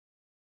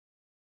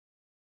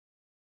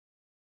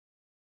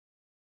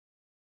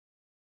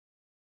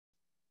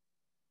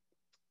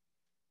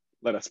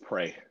Let us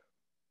pray.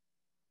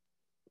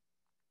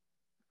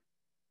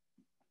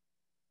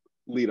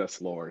 Lead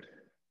us, Lord,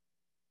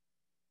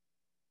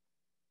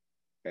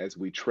 as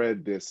we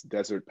tread this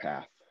desert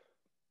path.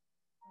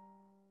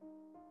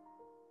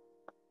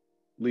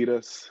 Lead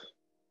us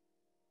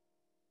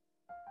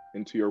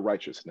into your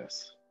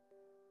righteousness,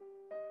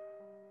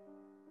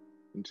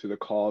 into the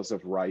cause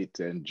of right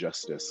and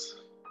justice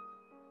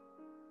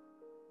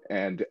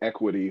and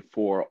equity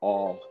for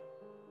all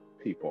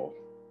people.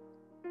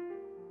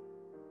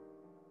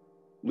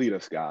 Lead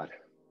us, God,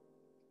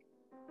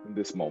 in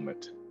this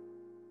moment,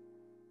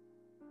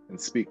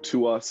 and speak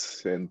to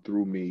us and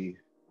through me.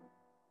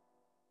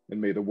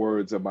 And may the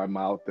words of my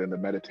mouth and the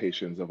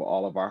meditations of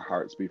all of our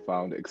hearts be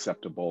found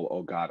acceptable,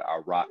 O God,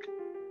 our rock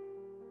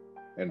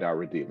and our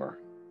Redeemer.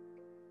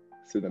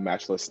 It's in the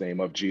matchless name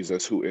of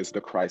Jesus, who is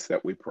the Christ,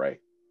 that we pray.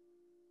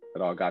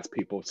 That all God's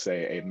people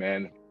say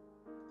amen,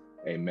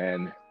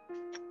 amen,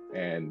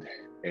 and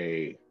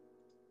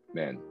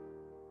amen.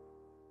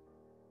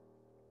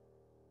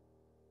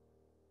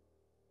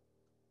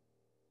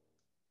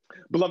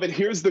 Beloved,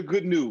 here's the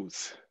good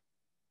news.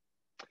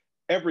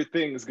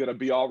 Everything's going to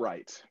be all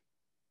right.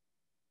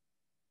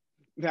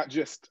 Not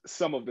just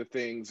some of the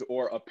things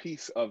or a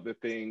piece of the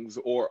things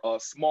or a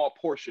small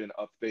portion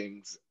of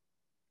things.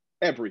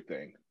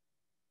 Everything.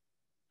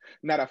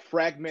 Not a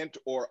fragment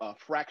or a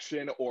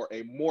fraction or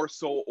a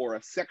morsel or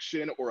a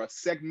section or a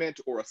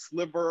segment or a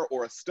sliver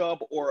or a stub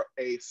or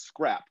a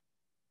scrap.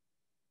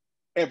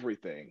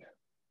 Everything.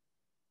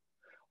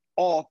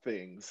 All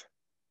things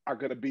are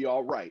going to be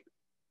all right.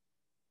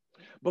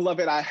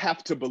 Beloved, I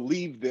have to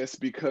believe this,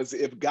 because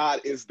if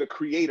God is the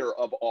creator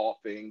of all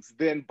things,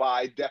 then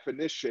by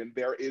definition,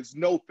 there is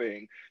no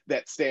thing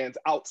that stands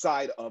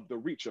outside of the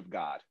reach of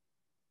God.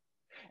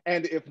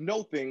 And if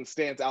no thing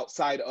stands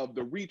outside of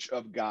the reach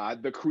of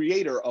God, the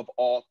creator of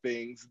all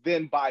things,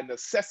 then by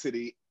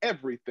necessity,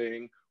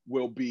 everything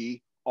will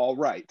be all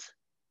right.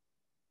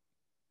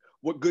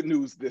 What good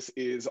news this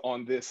is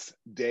on this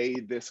day,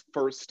 this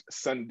first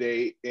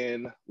Sunday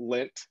in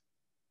Lent,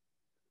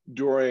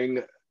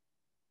 during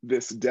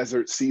this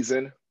desert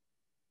season.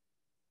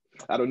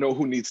 I don't know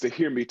who needs to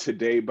hear me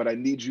today, but I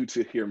need you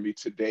to hear me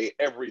today.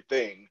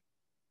 Everything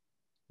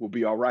will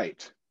be all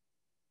right.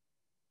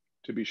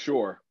 To be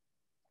sure,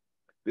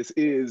 this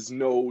is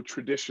no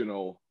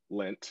traditional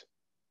Lent.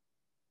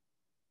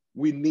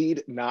 We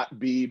need not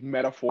be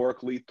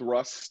metaphorically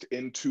thrust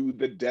into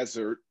the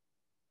desert,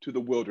 to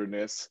the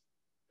wilderness,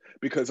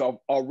 because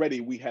already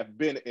we have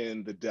been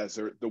in the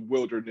desert, the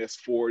wilderness,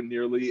 for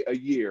nearly a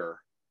year.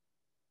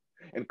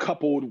 And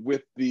coupled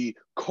with the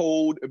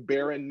cold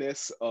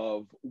barrenness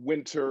of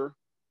winter,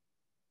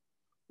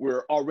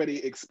 we're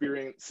already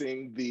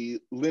experiencing the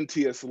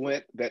lentiest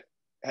Lent that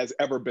has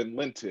ever been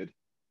lented,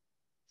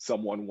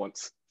 someone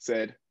once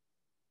said.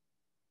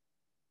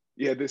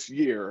 Yeah, this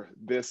year,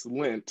 this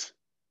Lent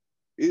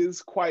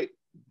is quite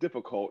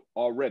difficult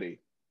already.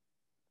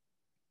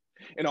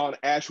 And on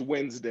Ash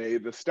Wednesday,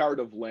 the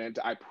start of Lent,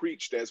 I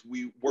preached as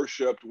we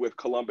worshiped with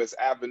Columbus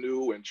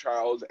Avenue and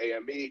Charles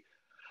AME.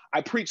 I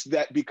preached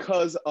that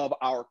because of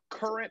our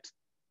current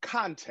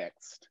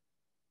context,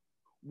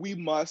 we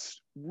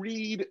must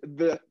read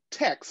the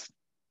text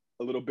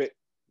a little bit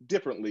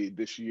differently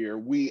this year.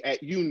 We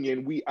at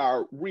Union, we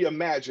are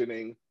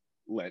reimagining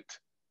Lent.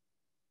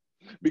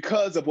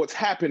 Because of what's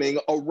happening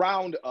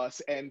around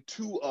us and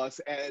to us,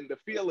 and the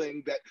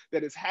feeling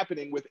that is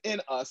happening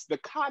within us, the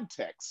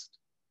context,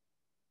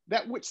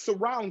 that which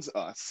surrounds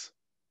us,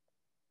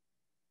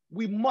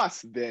 we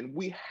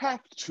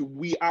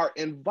are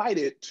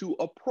invited to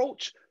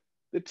approach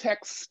the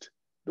text,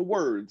 the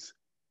words,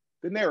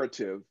 the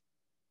narrative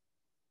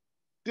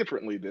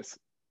differently this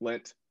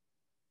Lent,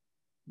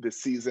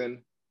 this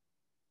season,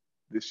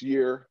 this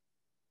year,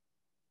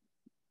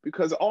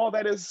 because all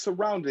that is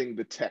surrounding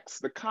the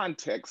text, the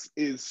context,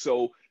 is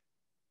so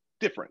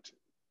different.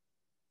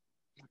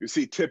 You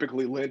see,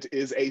 typically Lent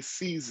is a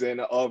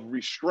season of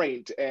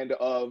restraint and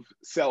of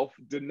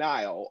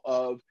self-denial,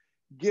 of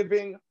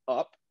giving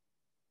up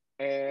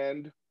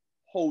and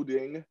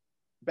holding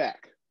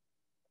back.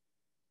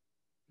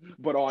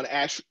 But on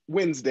Ash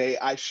Wednesday,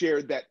 I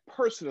shared that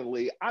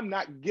personally, I'm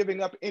not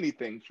giving up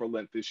anything for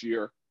Lent this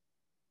year,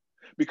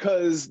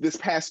 because this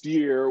past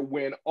year,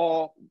 when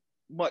so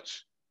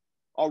much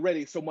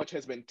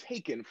has been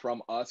taken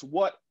from us,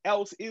 what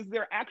else is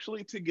there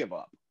actually to give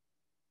up?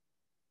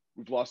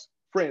 We've lost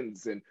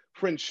friends and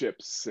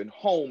friendships and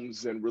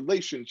homes and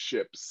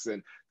relationships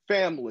and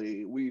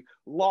family. We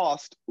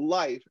lost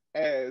life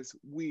as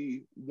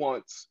we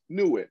once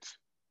knew it.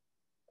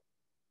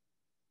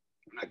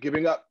 I'm not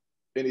giving up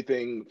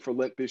anything for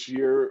Lent this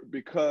year,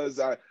 because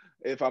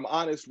if I'm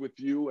honest with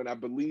you, and I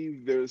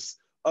believe there's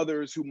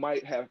others who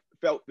might have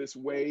felt this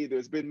way,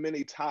 there's been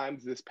many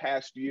times this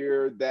past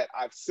year that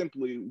I've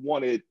simply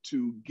wanted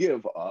to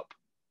give up.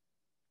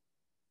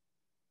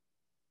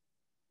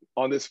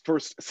 On this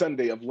first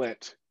Sunday of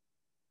Lent,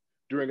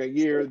 during a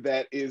year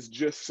that is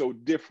just so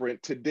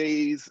different,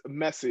 today's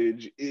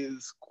message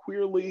is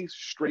queerly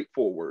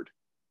straightforward.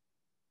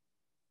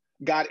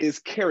 God is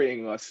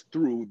carrying us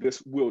through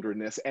this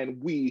wilderness,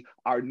 and we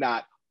are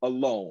not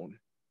alone,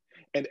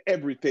 and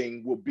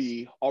everything will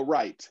be all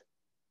right.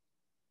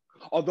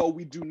 Although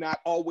we do not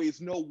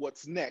always know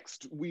what's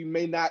next, we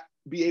may not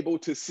be able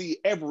to see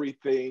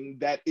everything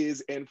that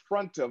is in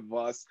front of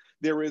us.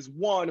 There is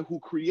one who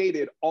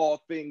created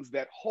all things,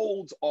 that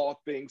holds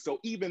all things. So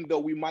even though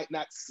we might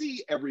not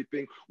see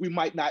everything, we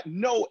might not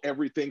know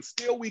everything,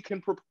 still we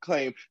can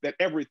proclaim that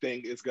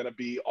everything is going to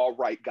be all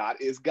right. God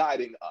is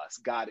guiding us.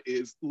 God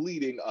is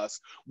leading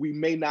us. We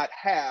may not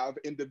have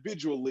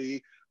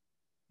individually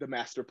the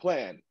master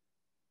plan,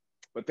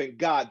 but thank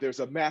God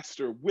there's a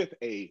master with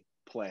a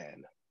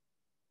plan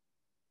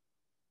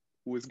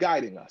who is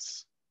guiding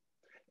us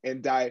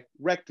and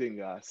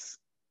directing us.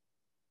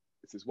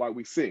 This is why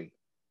we sing.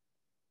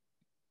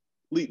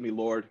 Lead me,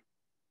 Lord.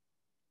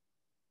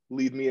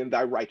 Lead me in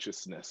thy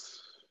righteousness.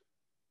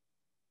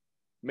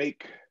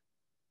 Make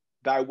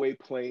thy way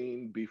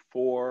plain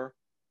before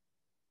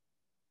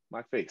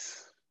my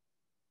face.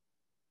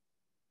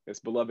 Yes,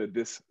 beloved,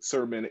 this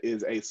sermon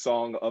is a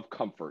song of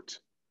comfort.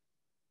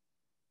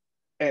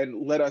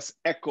 And let us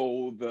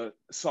echo the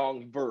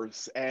song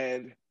verse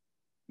and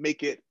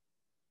make it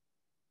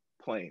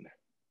plain.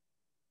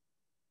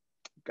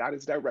 God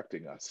is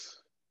directing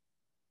us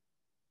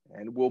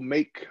and will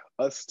make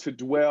us to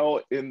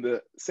dwell in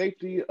the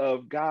safety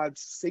of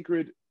God's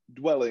sacred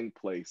dwelling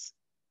place,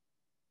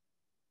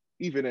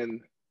 even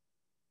in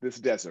this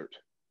desert.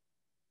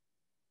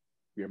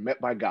 We are met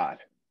by God.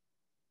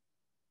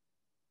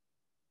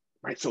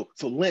 Right? So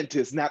Lent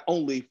is not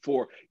only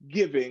for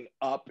giving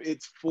up,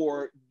 it's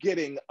for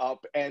getting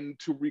up and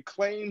to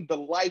reclaim the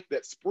life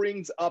that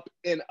springs up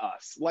in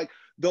us, like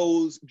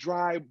those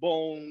dry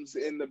bones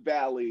in the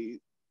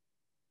valley.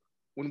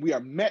 When we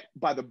are met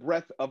by the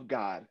breath of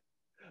God,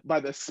 by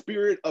the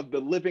Spirit of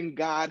the living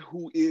God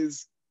who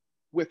is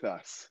with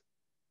us,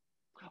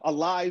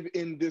 alive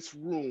in this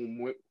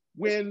room,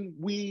 when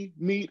we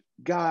meet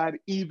God,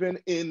 even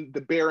in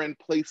the barren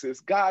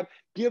places, God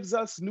gives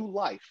us new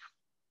life.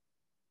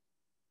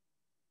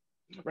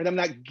 Right? I'm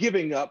not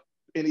giving up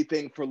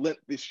anything for Lent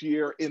this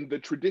year in the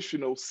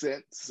traditional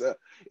sense.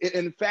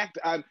 In fact,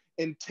 I'm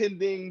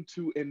intending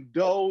to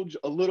indulge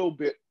a little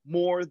bit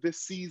more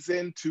this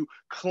season to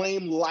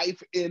claim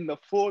life in the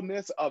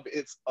fullness of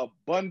its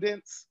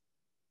abundance,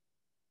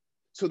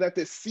 so that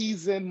this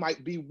season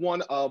might be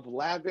one of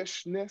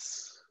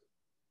lavishness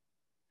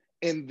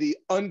in the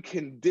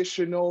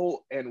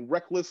unconditional and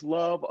reckless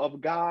love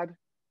of God.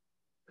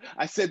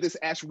 I said this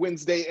Ash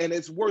Wednesday, and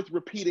it's worth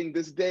repeating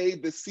this day,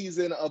 this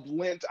season of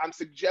Lent. I'm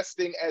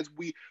suggesting as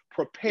we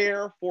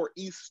prepare for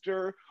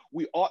Easter,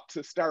 we ought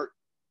to start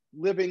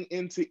living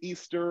into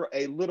Easter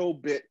a little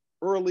bit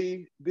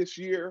early this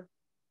year.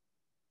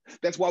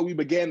 That's why we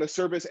began the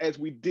service as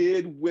we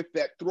did, with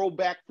that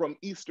throwback from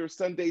Easter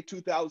Sunday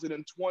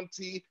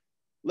 2020.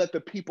 Let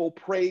the people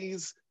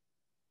praise.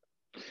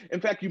 In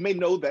fact, you may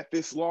know that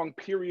this long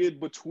period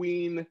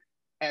between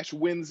Ash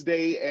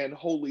Wednesday and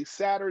Holy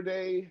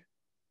Saturday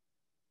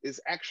is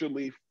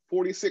actually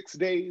 46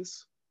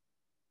 days.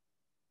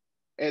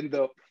 And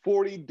the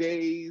 40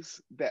 days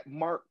that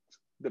marked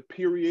the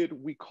period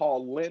we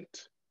call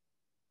Lent,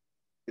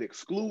 it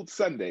excludes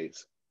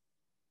Sundays.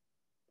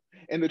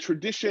 And the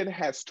tradition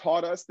has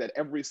taught us that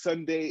every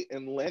Sunday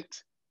in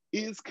Lent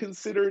is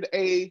considered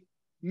a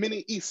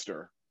mini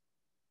Easter,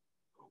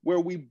 where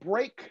we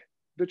break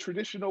the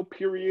traditional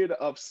period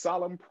of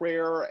solemn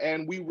prayer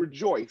and we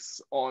rejoice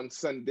on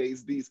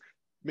Sundays, these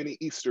mini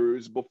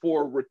Easters,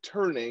 before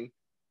returning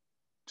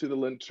to the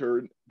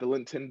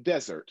Lenten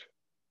desert.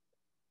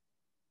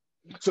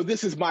 So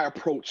this is my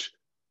approach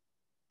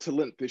to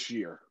Lent this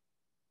year.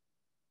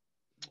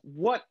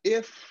 What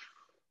if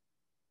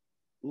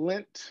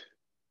Lent,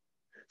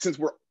 since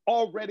we're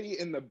already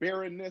in the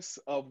barrenness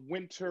of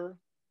winter,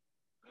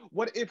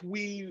 what if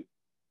we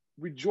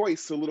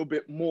rejoice a little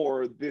bit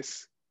more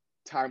this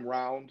time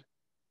round?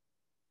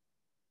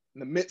 In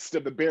the midst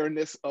of the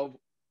barrenness of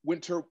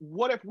winter,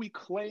 what if we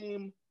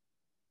claim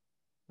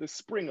the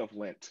spring of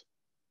Lent?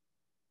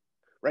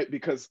 Right?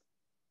 Because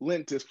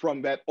Lent is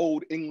from that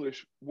old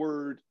English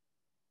word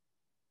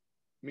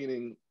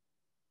meaning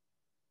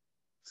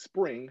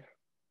spring.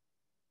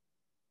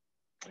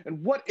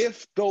 And what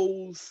if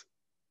those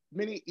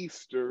mini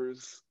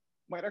Easters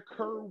might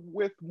occur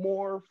with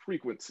more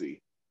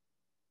frequency,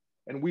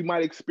 and we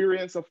might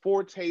experience a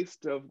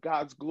foretaste of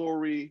God's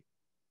glory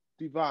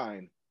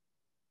divine?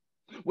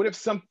 What if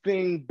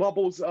something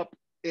bubbles up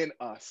in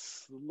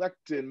us,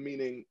 lectin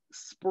meaning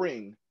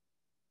spring,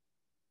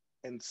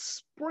 and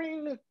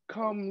spring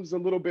comes a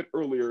little bit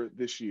earlier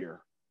this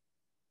year,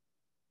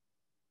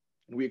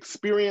 and we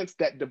experience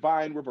that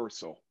divine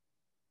reversal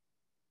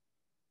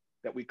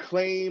that we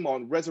claim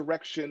on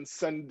Resurrection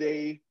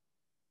Sunday,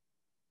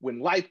 when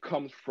life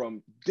comes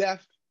from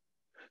death,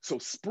 so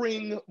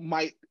spring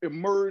might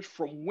emerge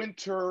from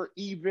winter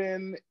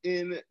even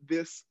in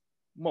this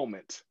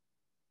moment.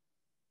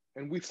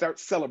 And we start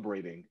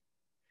celebrating,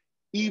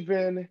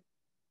 even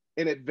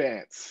in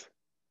advance,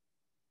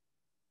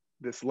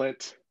 this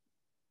Lent,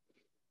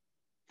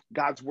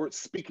 God's word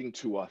speaking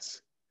to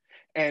us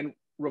and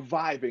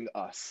reviving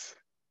us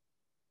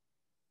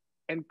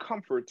and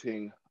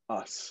comforting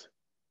us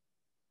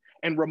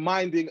and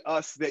reminding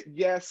us that,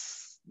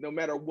 yes, no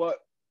matter what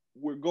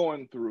we're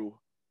going through,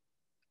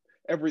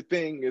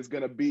 everything is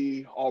going to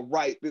be all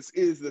right. This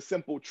is the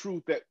simple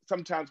truth that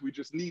sometimes we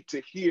just need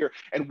to hear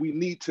and we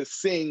need to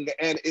sing,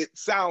 and it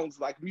sounds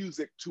like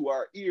music to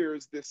our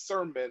ears. This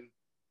sermon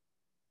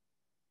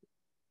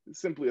is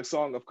simply a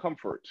song of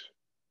comfort.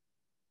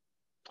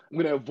 I'm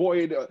going to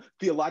avoid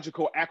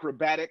theological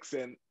acrobatics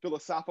and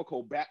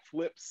philosophical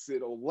backflips.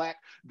 It'll lack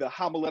the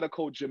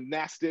homiletical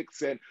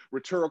gymnastics and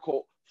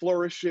rhetorical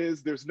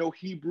flourishes. There's no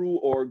Hebrew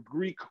or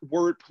Greek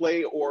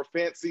wordplay or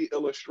fancy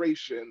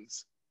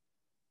illustrations.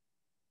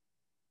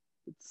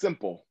 It's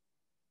simple,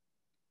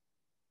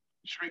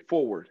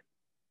 straightforward,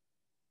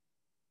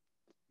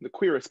 the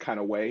queerest kind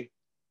of way.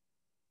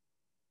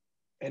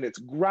 And it's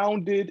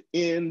grounded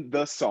in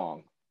the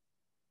song.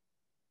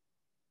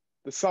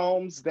 The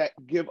Psalms that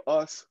give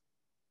us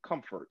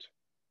comfort,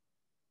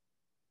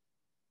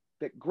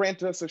 that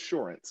grant us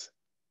assurance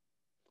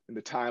in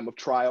the time of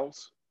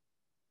trials.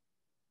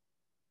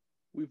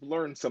 We've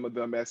learned some of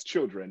them as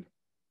children.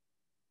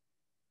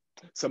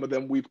 Some of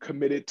them we've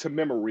committed to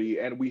memory,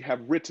 and we have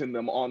written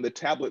them on the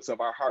tablets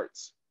of our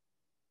hearts.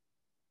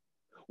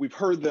 We've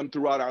heard them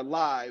throughout our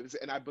lives,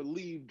 and I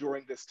believe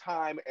during this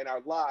time in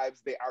our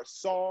lives, they are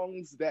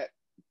songs that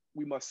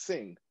we must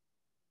sing.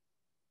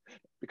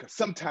 Because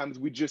sometimes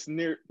we just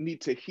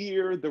need to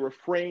hear the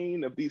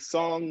refrain of these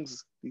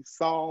songs, these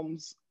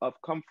psalms of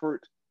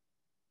comfort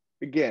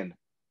again.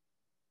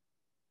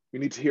 We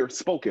need to hear it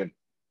spoken,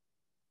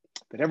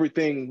 that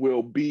everything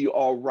will be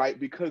all right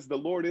because the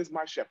Lord is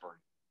my shepherd.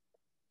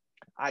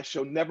 I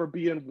shall never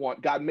be in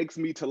want. God makes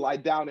me to lie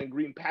down in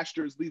green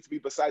pastures, leads me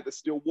beside the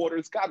still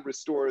waters. God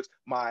restores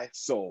my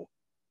soul,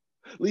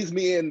 leads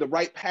me in the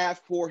right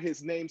path for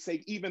his name's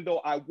sake. Even though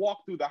I walk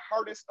through the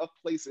hardest of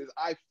places,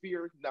 I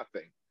fear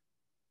nothing.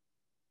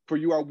 For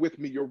you are with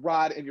me, your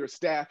rod and your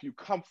staff, you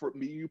comfort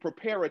me. You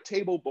prepare a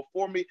table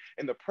before me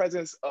in the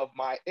presence of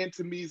my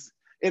enemies.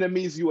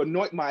 You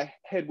anoint my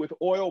head with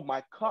oil,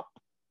 my cup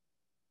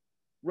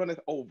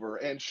runneth over,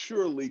 and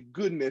surely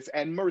goodness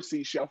and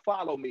mercy shall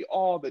follow me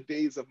all the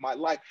days of my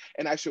life,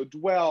 and I shall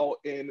dwell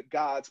in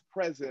God's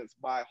presence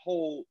my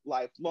whole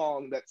life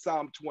long. That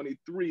Psalm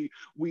 23,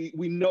 we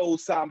know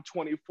Psalm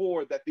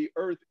 24, that the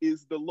earth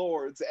is the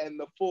Lord's and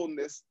the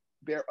fullness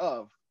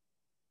thereof,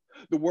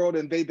 the world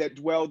and they that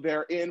dwell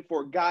therein,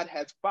 for God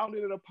has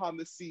founded it upon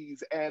the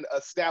seas and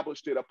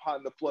established it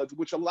upon the floods,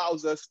 which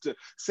allows us to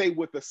say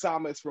with the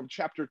psalmist from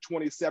chapter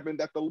 27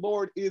 that the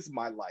Lord is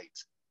my light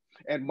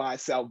and my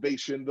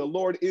salvation. The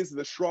Lord is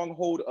the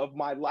stronghold of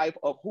my life.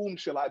 Of whom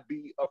shall I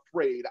be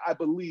afraid? I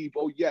believe,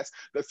 oh yes,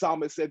 the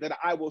psalmist said that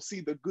I will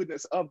see the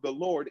goodness of the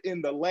Lord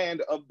in the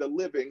land of the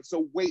living.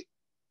 So wait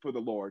for the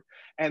Lord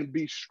and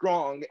be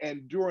strong.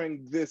 And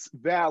during this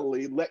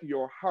valley, let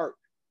your heart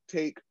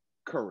take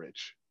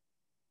courage.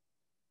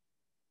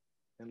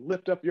 And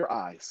lift up your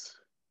eyes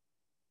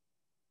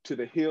to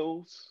the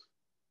hills.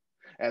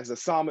 As the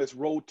psalmist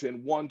wrote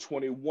in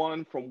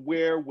 121, from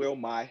where will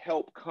my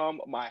help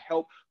come? My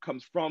help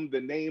comes from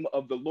the name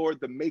of the Lord,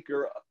 the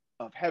maker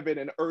of heaven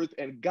and earth,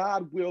 and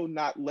God will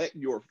not let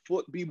your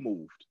foot be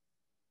moved.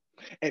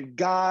 And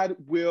God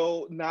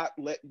will not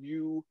let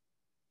you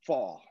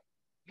fall.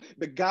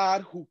 The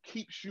God who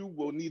keeps you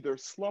will neither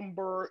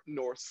slumber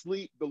nor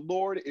sleep. The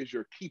Lord is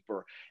your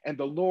keeper, and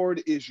the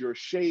Lord is your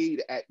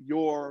shade at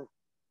your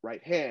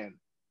right hand.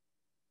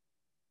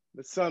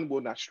 The sun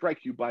will not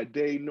strike you by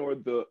day, nor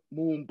the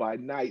moon by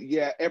night.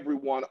 Yeah,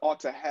 everyone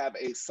ought to have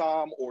a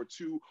psalm or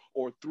two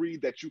or three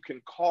that you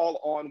can call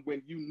on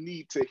when you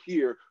need to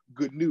hear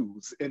good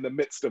news in the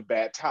midst of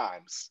bad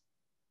times.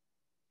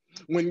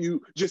 When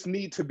you just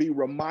need to be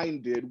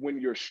reminded when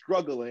you're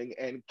struggling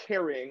and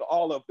carrying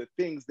all of the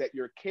things that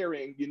you're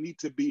carrying, you need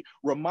to be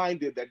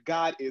reminded that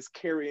God is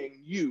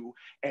carrying you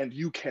and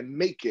you can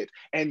make it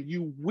and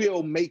you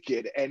will make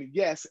it. And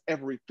yes,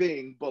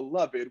 everything,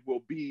 beloved,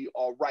 will be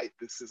all right.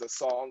 This is a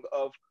song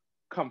of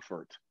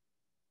comfort.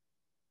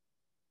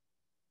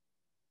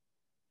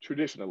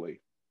 Traditionally,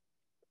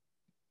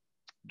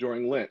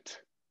 during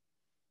Lent,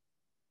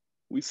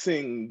 we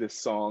sing this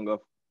song of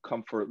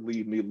comfort,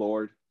 lead me,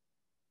 Lord,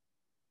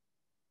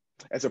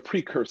 as a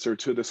precursor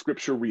to the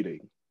scripture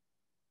reading.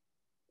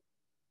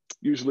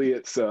 Usually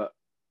it's a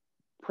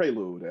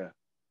prelude, a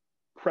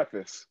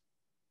preface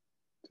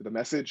to the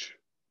message.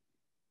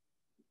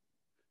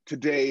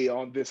 Today,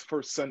 on this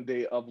first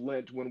Sunday of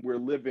Lent, when we're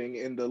living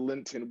in the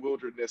Lenten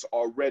wilderness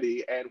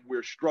already and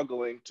we're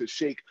struggling to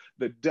shake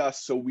the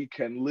dust so we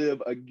can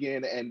live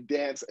again and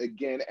dance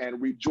again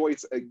and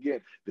rejoice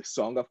again, the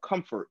song of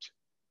comfort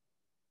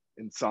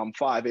in Psalm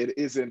 5, it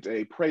isn't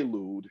a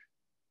prelude.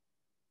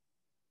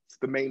 It's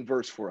the main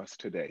verse for us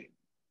today.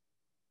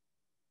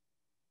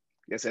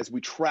 Yes, as we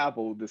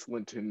travel this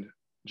Lenten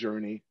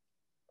journey,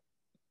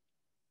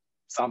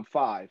 Psalm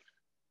 5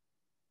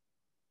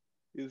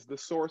 is the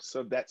source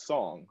of that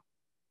song.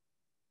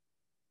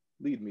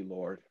 Lead me,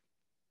 Lord.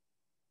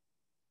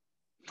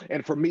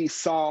 And for me,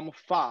 Psalm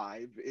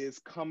 5 is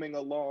coming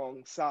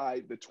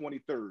alongside the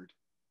 23rd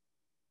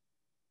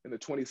and the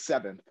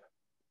 27th.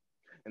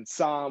 And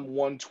Psalm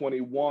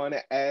 121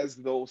 as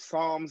those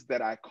Psalms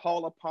that I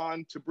call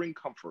upon to bring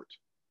comfort.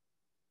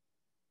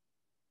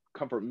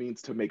 Comfort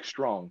means to make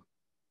strong.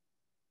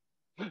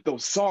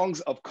 Those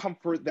songs of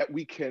comfort that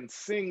we can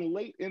sing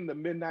late in the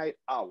midnight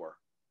hour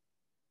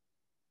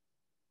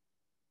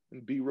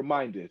and be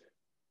reminded,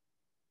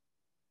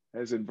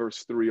 as in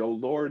verse 3, O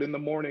Lord, in the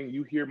morning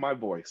you hear my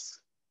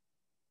voice,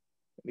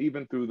 and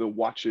even through the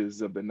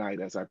watches of the night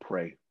as I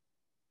pray.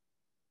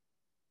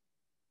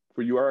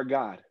 For you are a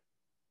God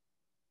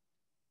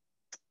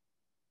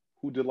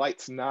who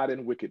delights not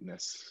in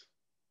wickedness,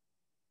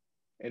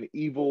 and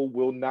evil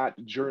will not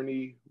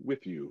journey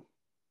with you.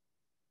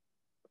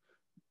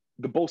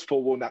 The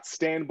boastful will not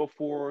stand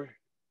before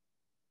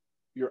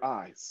your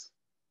eyes.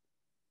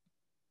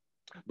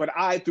 But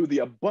I, through the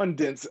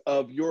abundance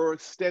of your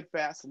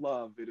steadfast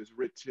love, it is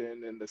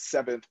written in the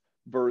 7th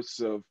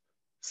verse of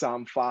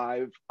Psalm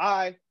 5,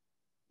 I,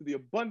 through the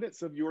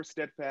abundance of your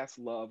steadfast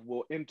love,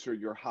 will enter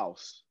your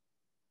house.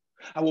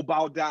 I will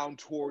bow down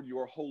toward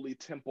your holy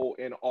temple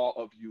in awe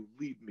of you.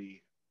 Lead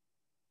me,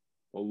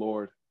 O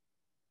Lord.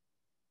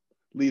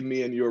 Lead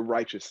me in your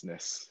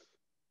righteousness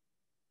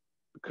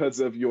because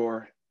of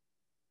your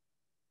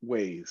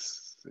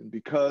ways and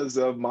because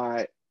of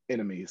my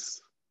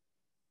enemies.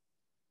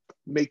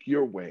 Make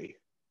your way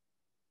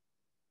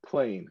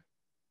plain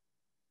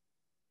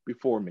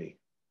before me.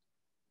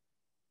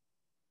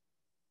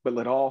 But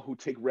let all who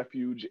take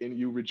refuge in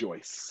you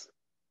rejoice.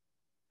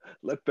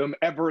 Let them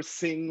ever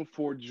sing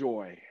for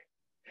joy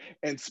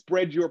and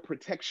spread your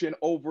protection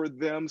over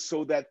them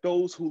so that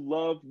those who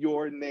love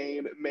your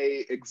name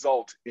may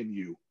exalt in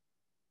you.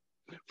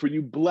 For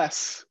you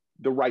bless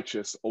the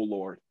righteous, O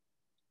Lord,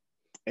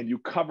 and you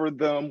cover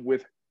them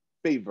with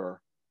favor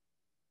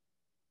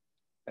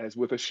as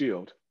with a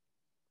shield.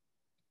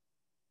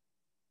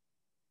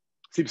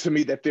 Seems to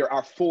me that there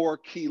are 4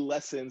 key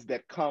lessons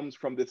that comes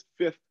from this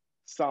 5th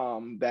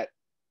Psalm, that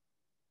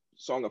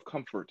song of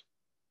comfort.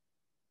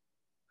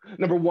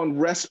 Number 1,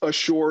 rest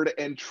assured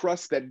and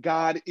trust that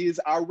God is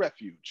our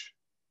refuge.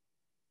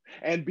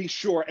 And be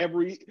sure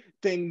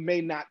everything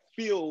may not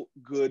feel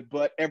good,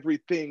 but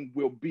everything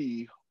will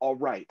be all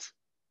right.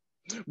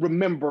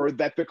 Remember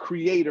that the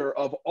creator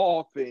of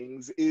all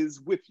things is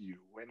with you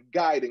and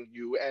guiding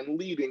you and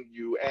leading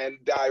you and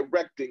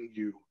directing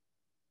you.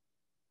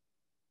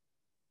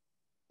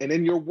 And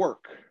in your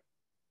work,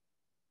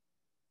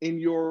 in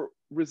your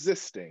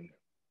resisting,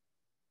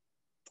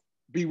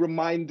 be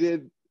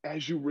reminded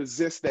as you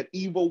resist that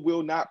evil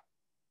will not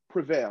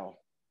prevail.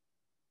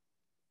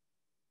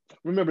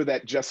 Remember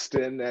that,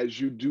 Justin, as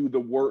you do the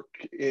work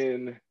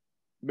in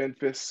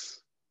Memphis,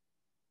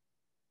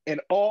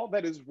 and all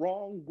that is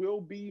wrong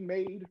will be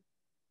made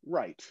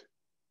right.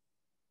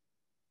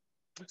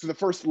 So the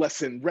first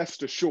lesson,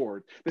 rest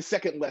assured. The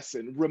second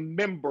lesson,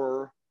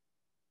 remember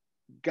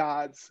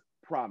God's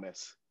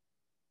promise.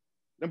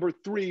 Number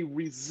 3,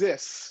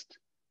 resist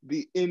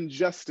the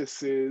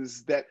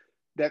injustices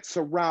that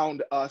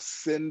surround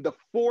us. And the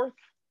 4th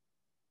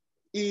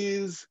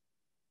is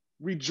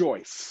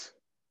rejoice.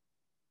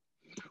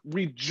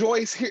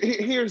 Rejoice.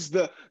 Here's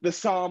the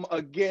psalm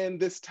again,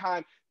 this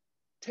time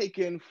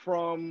taken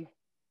from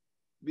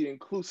the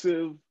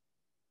Inclusive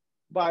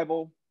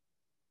Bible.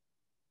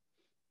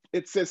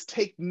 It says,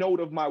 take note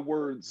of my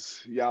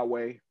words,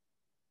 Yahweh.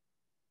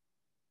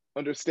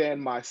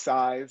 Understand my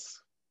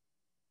sighs.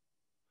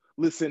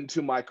 Listen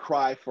to my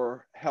cry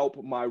for help,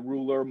 my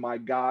ruler, my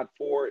God,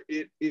 for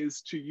it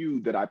is to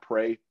you that I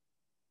pray.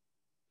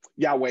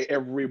 Yahweh,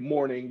 every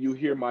morning you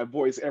hear my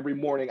voice. Every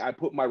morning I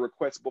put my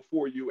requests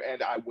before you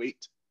and I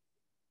wait.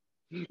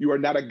 You are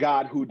not a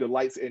God who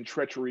delights in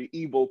treachery.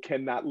 Evil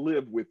cannot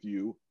live with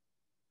you.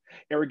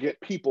 Arrogant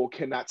people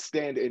cannot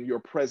stand in your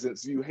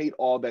presence. You hate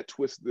all that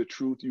twist the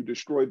truth. You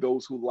destroy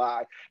those who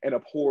lie and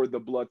abhor the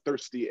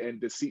bloodthirsty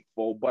and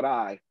deceitful. But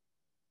I,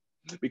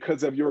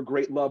 because of your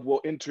great love,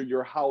 will enter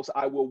your house.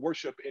 I will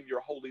worship in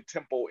your holy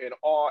temple in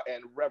awe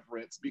and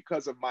reverence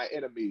because of my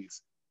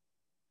enemies.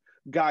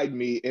 Guide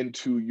me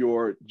into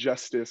your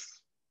justice.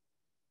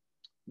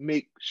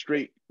 Make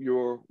straight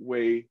your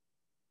way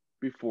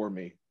before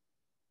me.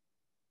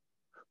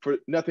 For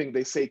nothing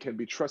they say can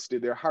be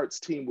trusted. Their hearts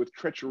teem with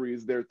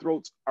treacheries. Their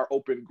throats are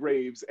open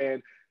graves,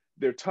 and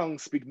their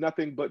tongues speak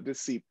nothing but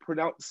deceit.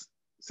 Pronounce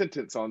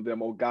sentence on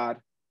them, O God.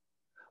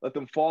 Let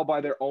them fall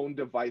by their own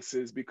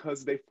devices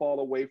because they fall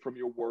away from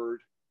your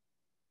word.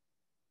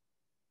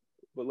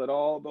 But let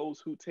all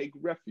those who take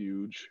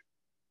refuge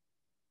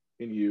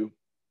in you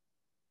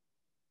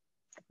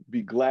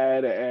be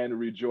glad and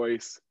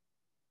rejoice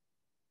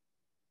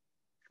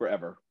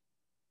forever.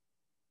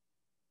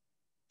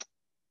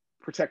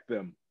 Protect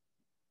them.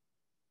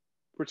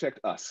 Protect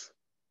us.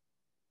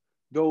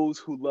 Those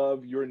who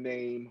love your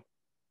name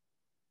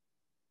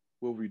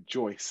will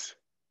rejoice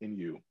in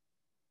you.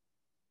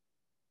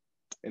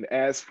 And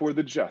as for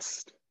the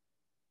just,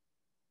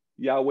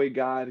 Yahweh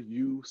God,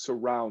 you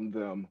surround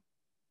them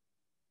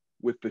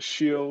with the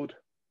shield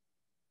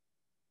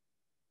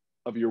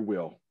of your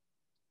will.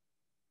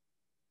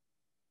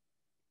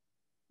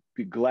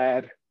 Be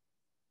glad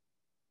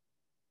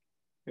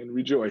and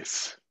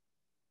rejoice.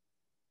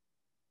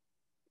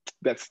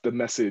 That's the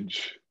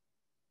message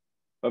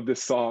of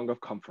this song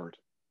of comfort.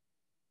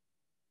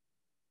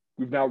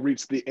 We've now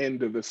reached the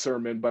end of the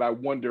sermon, but I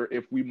wonder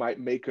if we might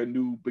make a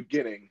new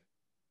beginning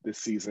this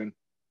season.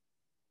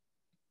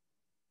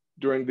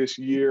 During this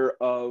year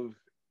of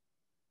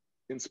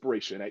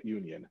inspiration at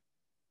Union,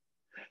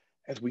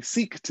 as we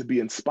seek to be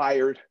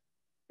inspired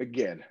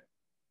again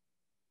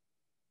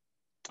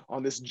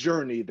on this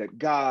journey that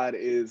God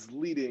is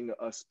leading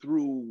us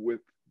through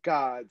with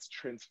God's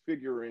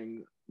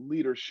transfiguring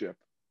leadership.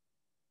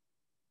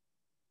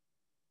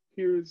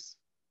 Here's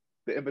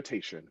the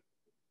invitation.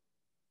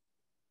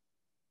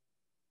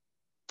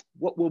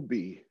 What will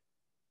be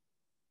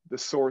the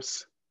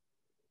source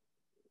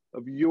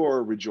of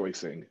your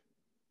rejoicing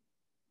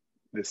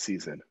this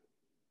season?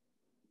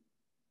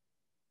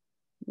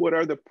 What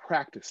are the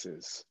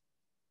practices,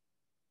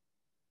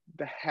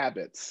 the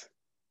habits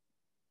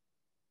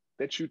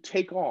that you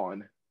take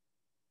on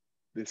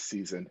this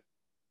season?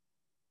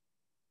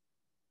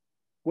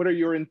 What are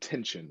your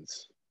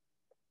intentions,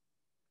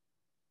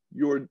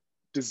 your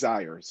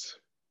desires,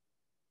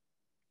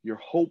 your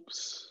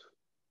hopes,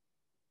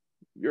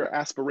 your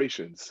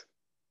aspirations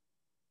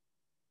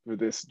for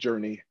this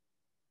journey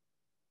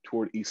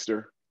toward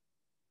Easter?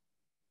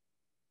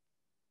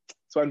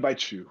 So I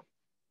invite you,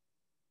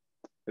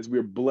 as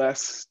we're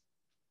blessed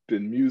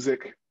in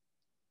music,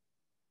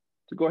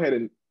 to go ahead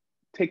and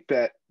take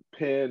that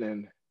pen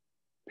and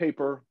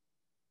paper,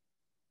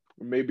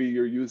 or maybe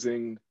you're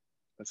using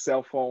a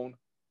cell phone,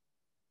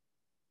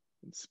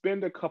 and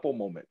spend a couple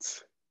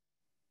moments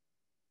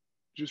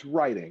just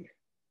writing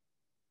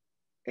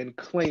and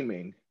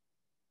claiming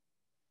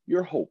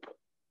your hope,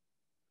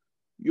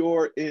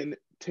 your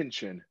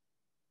intention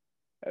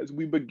as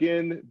we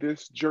begin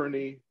this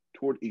journey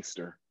toward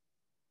Easter.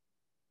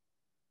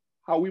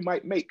 How we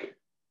might make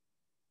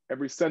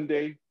every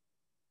Sunday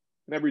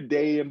and every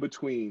day in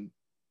between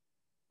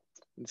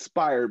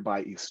inspired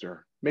by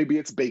Easter. Maybe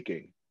it's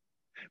baking.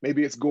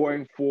 Maybe it's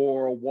going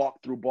for a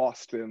walk through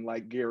Boston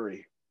like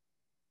Gary.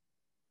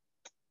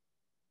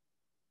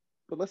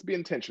 But let's be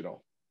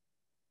intentional.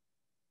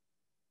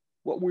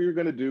 What we're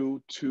going to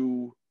do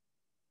to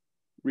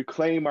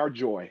reclaim our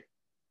joy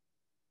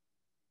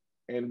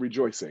and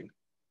rejoicing.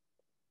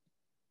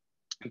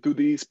 And through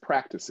these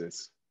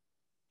practices,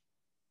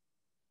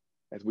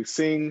 as we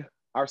sing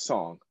our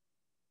song,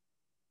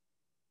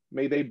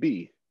 may they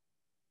be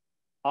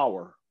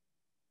our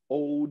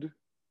ode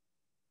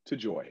to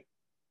joy.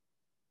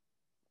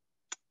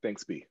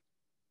 Thanks be.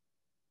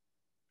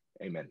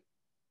 Amen.